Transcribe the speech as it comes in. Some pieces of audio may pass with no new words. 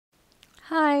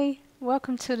Hi,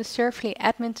 welcome to the Surfly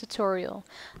admin tutorial.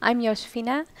 I'm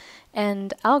Josefina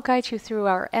and I'll guide you through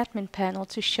our admin panel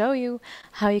to show you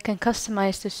how you can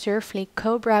customize the Surfly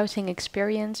co-browsing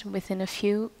experience within a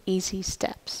few easy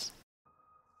steps.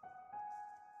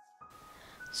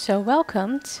 So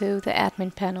welcome to the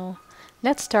admin panel.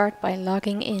 Let's start by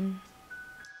logging in.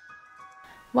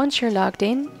 Once you're logged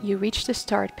in, you reach the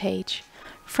start page.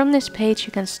 From this page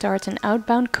you can start an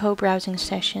outbound co-browsing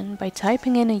session by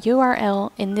typing in a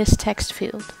URL in this text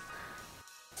field.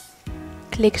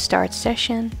 Click Start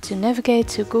Session to navigate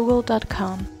to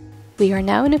google.com. We are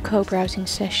now in a co-browsing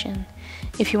session.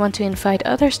 If you want to invite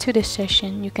others to this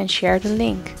session, you can share the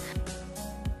link.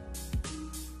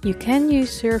 You can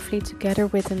use Surfly together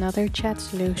with another chat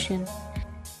solution.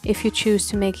 If you choose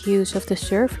to make use of the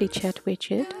Surfly chat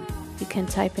widget, you can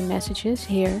type in messages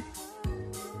here,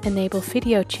 enable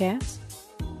video chat,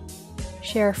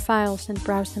 share files and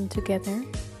browse them together,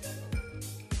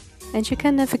 and you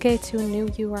can navigate to a new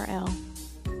URL.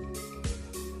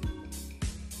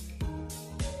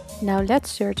 Now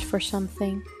let's search for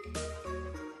something.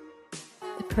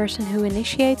 The person who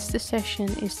initiates the session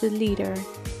is the leader,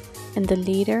 and the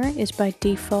leader is by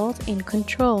default in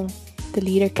control. The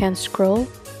leader can scroll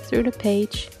through the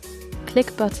page,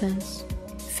 click buttons,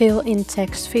 fill in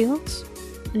text fields,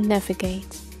 and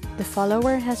navigate. The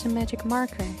follower has a magic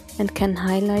marker and can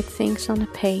highlight things on a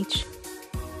page.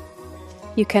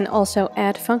 You can also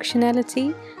add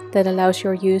functionality that allows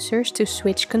your users to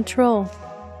switch control.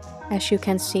 As you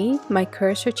can see, my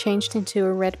cursor changed into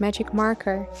a red magic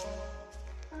marker.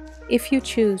 If you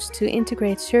choose to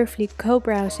integrate Surfly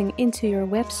co-browsing into your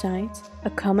website, a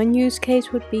common use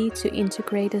case would be to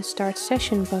integrate a Start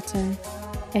Session button,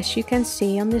 as you can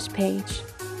see on this page.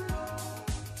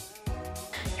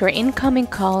 Your incoming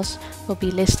calls will be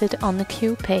listed on the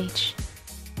queue page.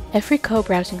 Every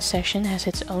co-browsing session has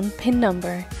its own PIN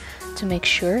number to make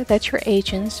sure that your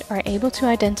agents are able to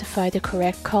identify the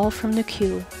correct call from the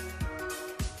queue.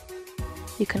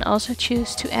 You can also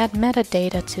choose to add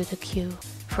metadata to the queue.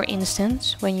 For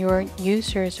instance, when your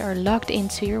users are logged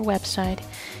into your website,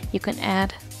 you can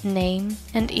add name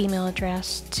and email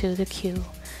address to the queue.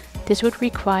 This would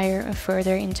require a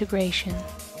further integration.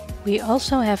 We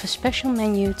also have a special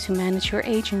menu to manage your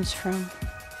agents from.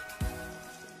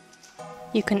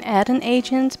 You can add an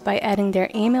agent by adding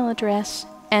their email address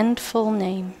and full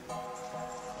name.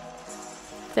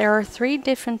 There are 3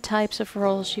 different types of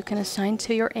roles you can assign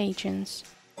to your agents.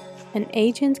 An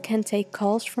agent can take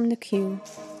calls from the queue.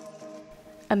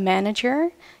 A manager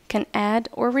can add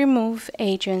or remove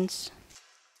agents.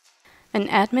 An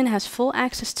admin has full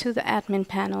access to the admin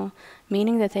panel,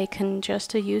 meaning that they can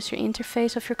adjust the user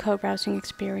interface of your co-browsing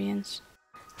experience.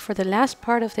 For the last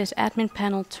part of this admin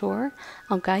panel tour,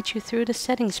 I'll guide you through the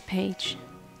settings page.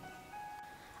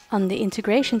 On the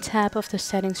integration tab of the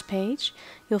settings page,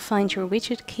 you'll find your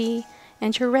widget key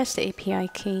and your REST API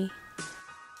key.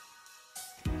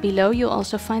 Below you'll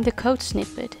also find the code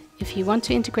snippet. If you want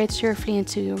to integrate Surfly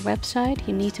into your website,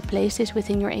 you need to place this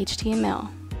within your HTML.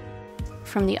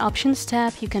 From the Options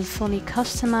tab, you can fully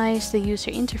customize the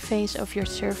user interface of your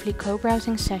Surfly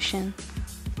co-browsing session.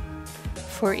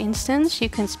 For instance, you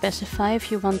can specify if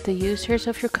you want the users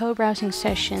of your co-browsing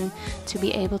session to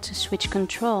be able to switch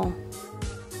control.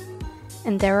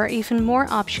 And there are even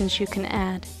more options you can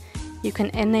add. You can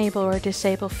enable or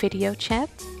disable video chat.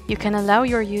 You can allow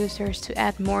your users to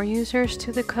add more users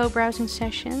to the co-browsing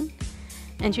session.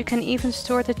 And you can even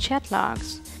store the chat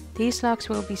logs. These logs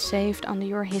will be saved under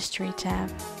your History tab.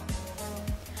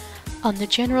 On the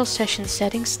General Session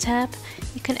Settings tab,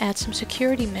 you can add some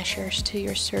security measures to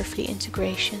your Surfly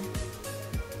integration.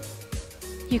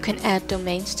 You can add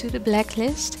domains to the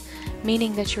blacklist,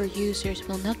 meaning that your users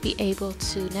will not be able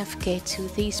to navigate to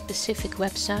these specific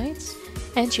websites.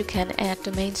 And you can add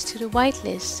domains to the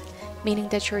whitelist, meaning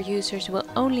that your users will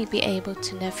only be able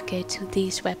to navigate to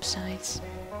these websites.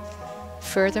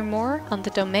 Furthermore, on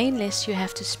the domain list you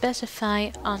have to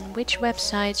specify on which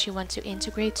websites you want to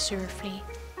integrate Surfly.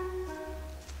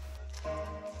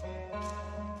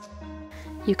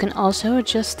 You can also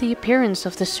adjust the appearance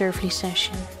of the Surfly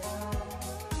session.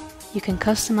 You can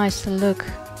customize the look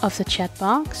of the chat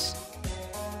box.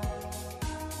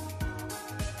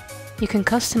 You can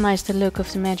customize the look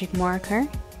of the magic marker.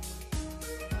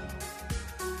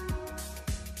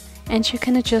 And you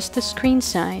can adjust the screen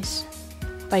size.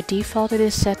 By default it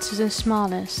is set to the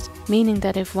smallest, meaning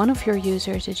that if one of your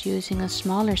users is using a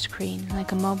smaller screen,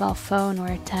 like a mobile phone or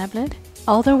a tablet,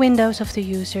 all the windows of the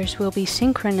users will be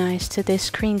synchronized to this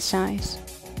screen size.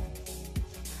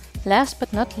 Last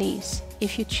but not least,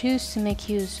 If you choose to make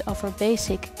use of our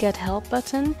basic Get Help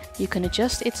button, you can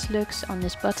adjust its looks on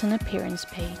this button appearance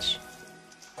page.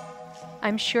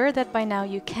 I'm sure that by now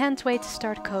you can't wait to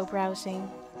start co-browsing.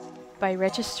 By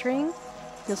registering,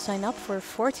 you'll sign up for a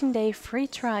 14-day free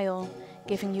trial,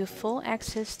 giving you full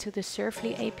access to the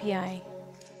Surfly API.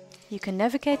 You can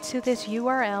navigate to this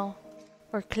URL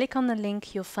or click on the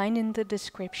link you'll find in the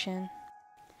description.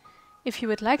 If you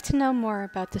would like to know more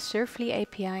about the Surfly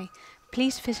API,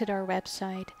 please visit our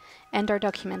website and our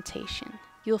documentation.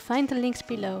 You'll find the links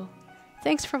below.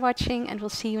 Thanks for watching, and we'll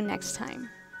see you next time.